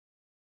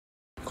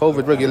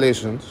COVID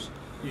regulations.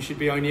 You should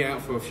be only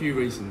out for a few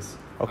reasons.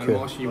 Okay.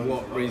 I'm asking you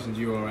what reasons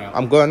you are out.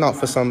 I'm going out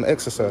for some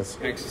exercise.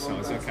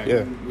 Exercise, okay.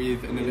 Yeah.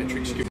 With an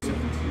electric scooter.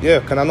 Yeah,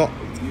 can I not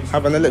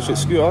have an electric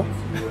scooter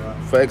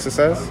for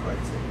exercise?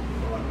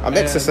 I'm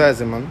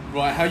exercising, man.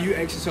 Right, how are you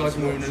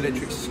exercising with an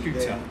electric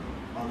scooter?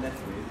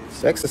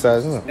 It's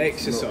exercise, isn't it?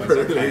 Exercise,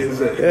 okay.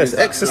 Yeah, it's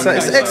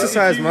exercise. It's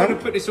exercise, if you man. want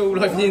to put this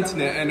all over the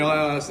internet and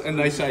I ask, and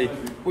they say,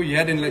 well, you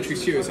had an electric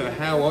scooter, so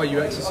how are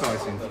you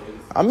exercising?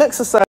 I'm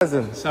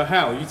exercising. So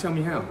how? You tell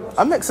me how.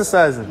 I'm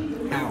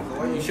exercising.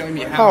 How? You show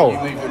me how. You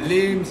move your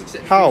limbs,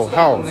 etc.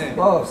 How?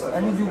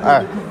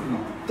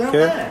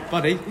 Okay.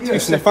 Buddy,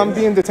 listen, if I'm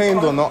being detained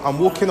or not, I'm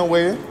walking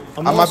away.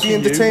 Am I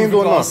being detained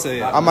or not?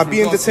 Am I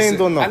being detained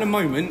or not? At the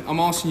moment, I'm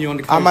asking you on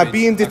the Am I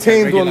being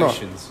detained or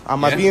not?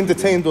 Am I being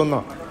detained or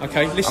not?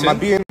 Okay, listen. Am I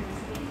being...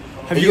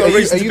 Have you got a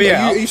reason to be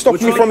out? Are you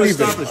stopping me from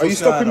leaving? Are you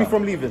stopping me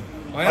from leaving?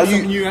 I am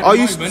stopping you at the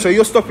moment. So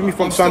you're stopping me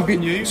from...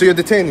 So you're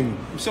detaining me?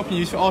 I'm stopping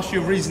you to ask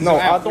you a reason No,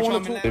 to out. I don't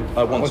want to talk.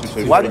 I want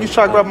to. Why did you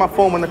try to grab my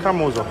phone when the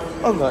camera was off?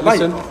 Oh, no,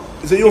 listen.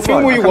 Is it your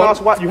phone?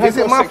 Is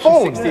it my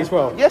phone? As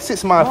well. Yes,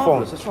 it's my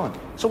phone. That's fine.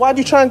 So why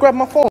do you try and grab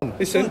my phone?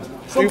 Listen,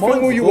 you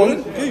film all you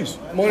want.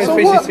 Mine is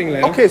busy sitting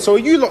there. Okay, so are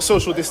you lot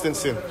social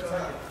distancing?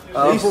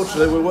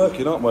 Unfortunately, we're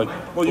working, aren't we?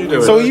 What are you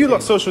doing? So are you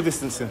lot social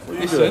distancing?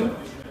 Listen,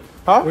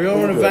 huh? we are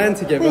in a van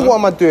together. What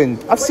am I doing?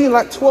 I've seen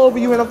like 12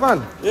 of you in a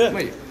van. Yeah.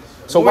 Mate,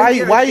 so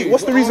why?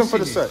 What's the reason for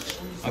the search?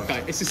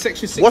 Okay, it's a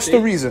section 60. What's the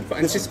reason? For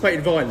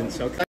anticipated violence,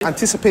 okay?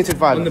 Anticipated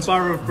violence. On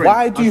the borough of Brent.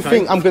 Why do you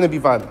think I'm going to be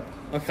violent?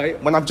 Okay.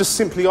 When I've just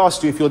simply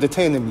asked you if you're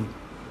detaining me,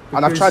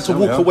 and I've tried to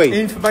walk away.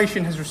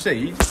 Information has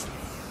received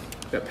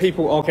that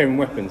people are carrying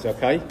weapons,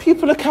 okay?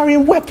 People are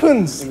carrying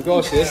weapons. In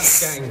regards to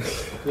this,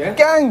 gangs. Yeah?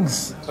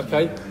 Gangs.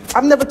 Okay.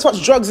 I've never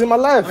touched drugs in my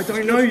life. I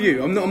don't know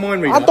you. I'm not a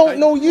mind reader. I don't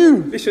know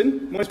you.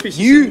 Listen, my speech.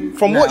 You,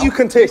 from what you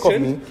can take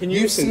of me, can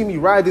you listen? see me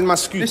riding my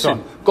scooter,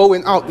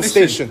 going out the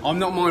station. I'm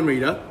not a mind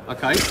reader,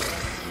 okay?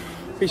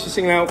 Piece of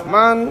signal out.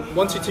 Man.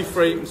 1, 2, 2,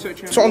 3. I'm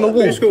searching It's on the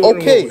wall.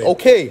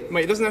 Okay.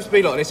 Mate, it doesn't have to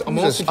be like this. I'm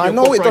asking for I your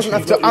know it doesn't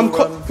have to.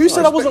 cooperation. Who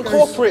said I wasn't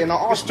cooperating? I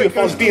asked you if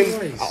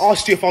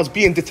I was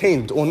being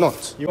detained or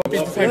not. You are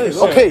being detained.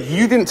 Okay,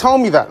 you didn't tell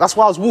me that. That's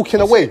why I was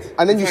walking away,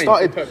 and then you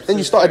started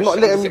not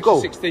letting me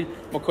go. 60.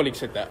 My colleague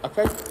said that.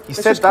 Okay. He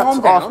said that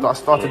after I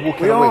started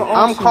walking away.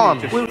 I'm calm.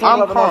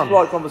 I'm calm.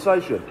 Right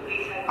conversation.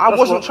 I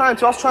wasn't trying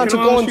to. I was trying to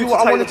go and do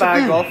what I wanted to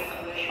do.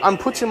 I'm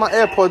putting my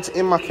AirPods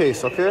in my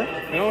case, okay?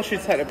 Can I ask you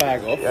to take the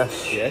bag off?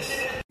 Yes.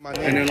 Yes.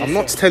 I'm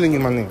not telling you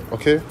my name,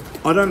 okay?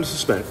 I don't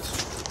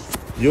suspect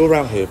you're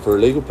out here for a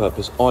legal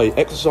purpose, i.e.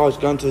 exercise,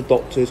 going to the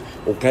doctors,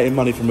 or getting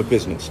money from a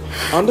business.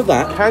 Under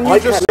that, can you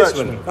just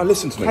search me? Now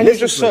listen to me. Can you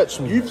just search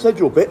me? You've said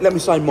your bit, let me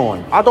say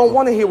mine. I don't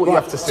want to hear what you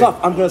have to say. Tough,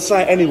 I'm going to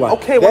say it anyway.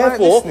 Okay, well,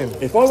 therefore,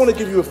 if I want to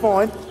give you a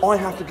fine, I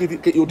have to get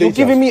your details. You're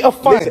giving me a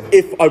fine? Listen,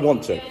 if I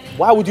want to.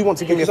 Why would you want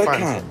to give me a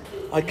fine? Because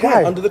I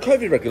can, under the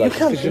COVID regulations,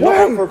 because you're not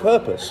out for a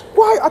purpose.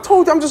 Why? I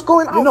told you I'm just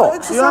going out for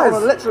exercise. You're out on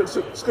an electric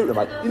scooter,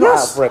 mate. You're not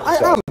out for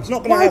exercise. I am. It's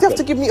not going to happen. Why do you have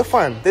to give me a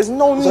fine? There's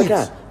no need.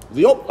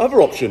 The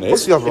other option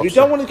is, if you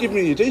don't want to give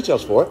me your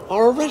details for it,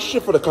 I'll arrest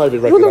you for the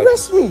COVID regulations. You'll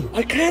arrest me?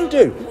 I can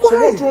do. Why? So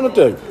what do you want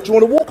to do? Do you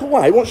want to walk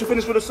away once you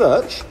finish with the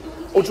search?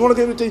 Or do you want to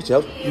give me the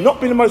details? You're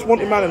not being the most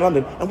wanted man in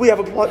London, and we have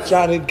a polite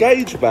chat and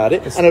engage about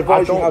it and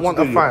advise you how to do it. I don't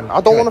want a fine. I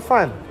don't want a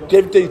fine.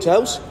 Give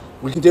details.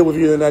 We can deal with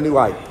you in any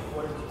way.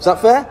 Is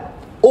that fair?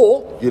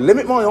 Or you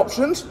limit my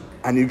options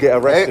and you get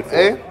arrested for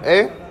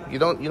it. You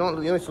don't need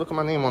to look at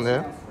my name on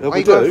there. Yeah, Why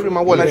you going through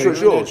my wallet? Make sure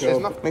it's yours. There's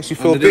nothing makes you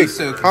feel big.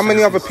 How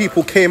many other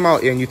people came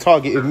out here and you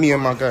targeted me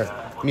and my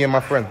guy, me and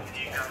my friend?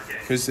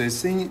 Because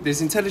there's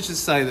intelligence to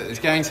say that there's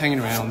gangs hanging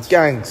around.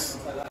 Gangs.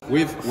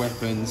 With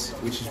weapons,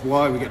 which is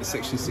why we get the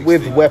section 60.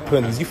 With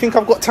weapons. You think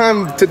I've got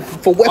time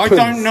for weapons?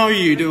 I don't know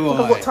you, do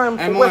I? I've got time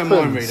for Am weapons. I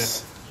a mind reader?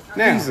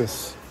 Now,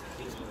 Jesus.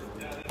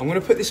 I'm going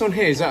to put this on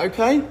here. Is that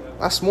okay?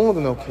 That's more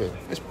than okay.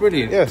 That's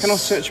brilliant. Yes. Can I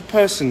search a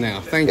person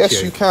now? Thank you.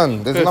 Yes, you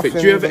can. There's Perfect.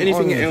 nothing. Do you have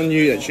anything on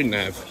you that shouldn't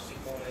have?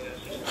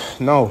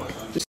 No.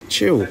 Just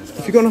chill.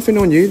 If you've got nothing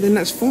on you, then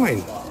that's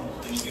fine.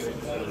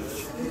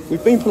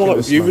 We've been polite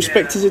with you.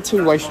 Respect is a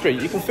two-way street.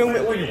 You can film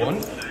it all you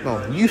want.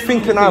 No. You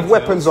thinking I have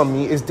weapons on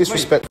me is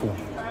disrespectful.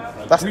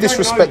 That's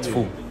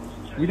disrespectful.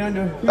 We don't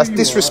know who That's you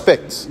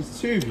disrespect. Are. It's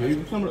two of you.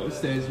 You've come up the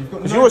stairs. You've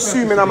got. You're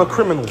assuming I'm a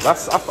criminal.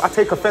 I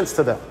take offence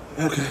to that.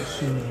 Okay.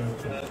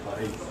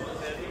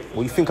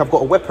 Well, you think I've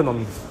got a weapon on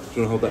me?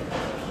 Do you want to hold that?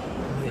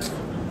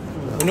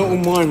 We're not all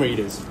mind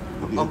readers.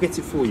 I'll get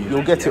it for you.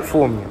 You'll get it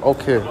for me.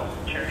 Okay.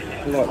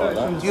 Like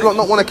that. Do you lot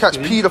not want to catch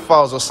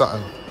paedophiles or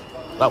something?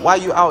 Like, why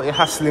are you out here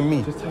hassling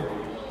me? Just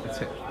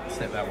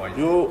step that way. Mate,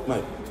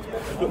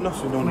 you've got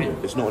nothing on you.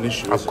 It's not an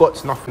issue. I've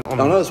got nothing on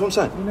me. No, that's what I'm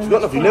saying. You've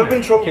got nothing. You've never been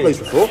in trouble with police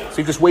before. So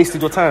you just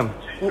wasted your time?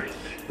 Well,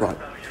 right.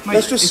 Mate,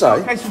 let's just it's say. not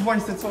a case of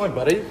wasted time,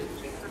 buddy.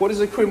 What does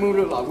a criminal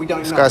look like? We don't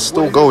know. This guy's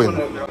still going.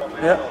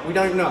 Yeah. We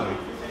don't know.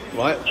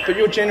 Right? But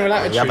your general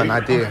attitude, you have an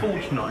idea.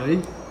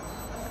 Unfortunately.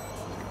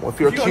 Well, if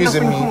you're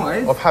accusing me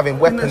of having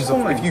weapons,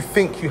 if you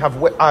think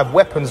I have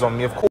weapons on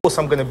me, of course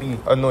I'm going to be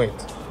annoyed.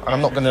 and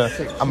I'm not gonna,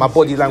 and my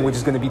body language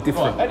is gonna be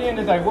different. At the end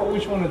of the day, what we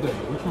trying to do?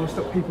 We're trying to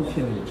stop people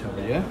killing each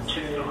other, yeah?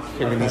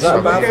 Killing each So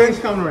other. bad gangs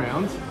come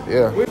around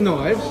Yeah. with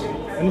knives,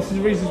 and this is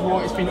the reasons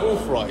why it's been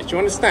authorised. Do you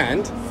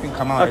understand? I think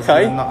I'm out.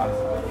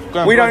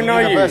 Okay. We don't know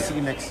you.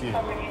 University next year.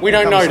 We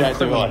don't know that,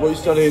 do we? What are you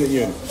studying at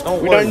uni?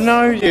 Don't We worry. don't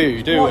know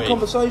you, do What we?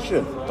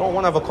 conversation? Don't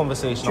want to have a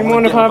conversation. Do you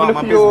mind if I have a look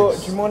at your?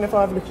 Do you mind if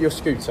I have a look at your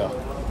scooter?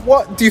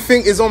 What do you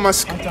think is on my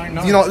scooter? don't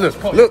know. You know, It's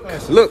quite look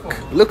personal.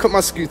 at my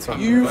scooter.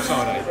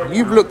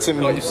 You've looked at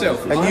me Like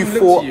yourself. and I you haven't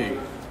thought looked at you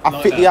I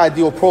like fit that. the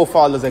ideal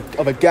profile as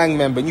of a gang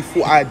member, and you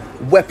thought I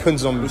had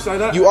weapons on me. say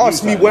that? You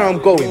asked You me say where that.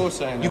 I'm going. You're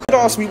saying You that. could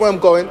ask me where I'm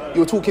going.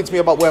 You were talking to me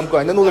about where I'm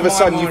going. Then all of a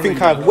sudden you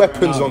think I have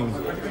weapons on me.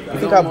 You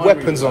think I have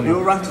weapons on me.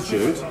 Your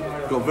attitude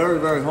got very,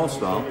 very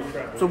hostile.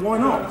 So why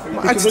not?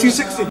 Because attitude- when you're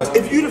 16,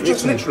 if you'd have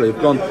just literally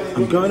have gone,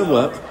 I'm going to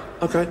work,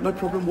 okay, no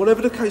problem,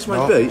 whatever the case may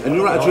be, and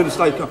your attitude has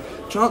stayed calm,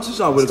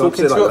 chances are we'd have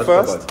Talking got to you at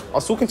like first. I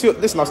was talking to you.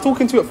 Listen, I was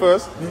talking to you at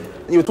first,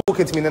 and you were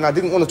talking to me, and then I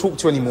didn't want to talk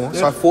to you anymore.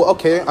 So I thought,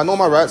 okay, I know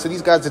my rights. So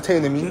these guys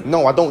detaining me.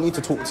 No, I don't need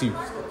to talk to you.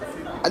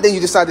 And then you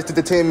decided to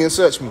detain me and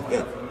search me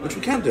Yeah, which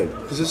we can do,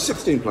 because there's a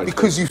 16 place.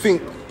 because you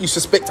think you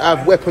suspect I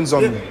have weapons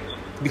on me.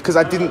 Because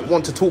I didn't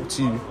want to talk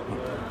to you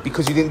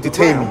because you didn't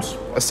detain me,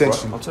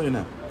 essentially. Right, I'll tell you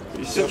now.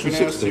 Section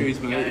Section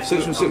 16,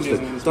 Section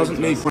 16 doesn't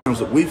need grounds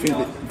that we think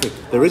that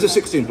there is a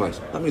 16 place.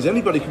 That means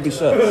anybody can be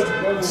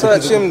searched.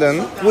 Search him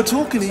then. We're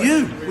talking to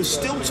you. We're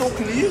still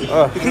talking to you.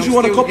 Because you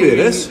want a copy of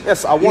this.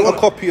 Yes, I want a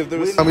copy of the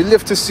receipt. And we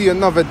live to see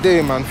another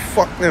day, man.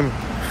 Fuck them.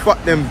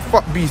 Fuck them.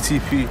 Fuck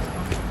BTP.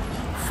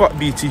 Fuck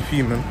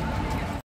BTP, man.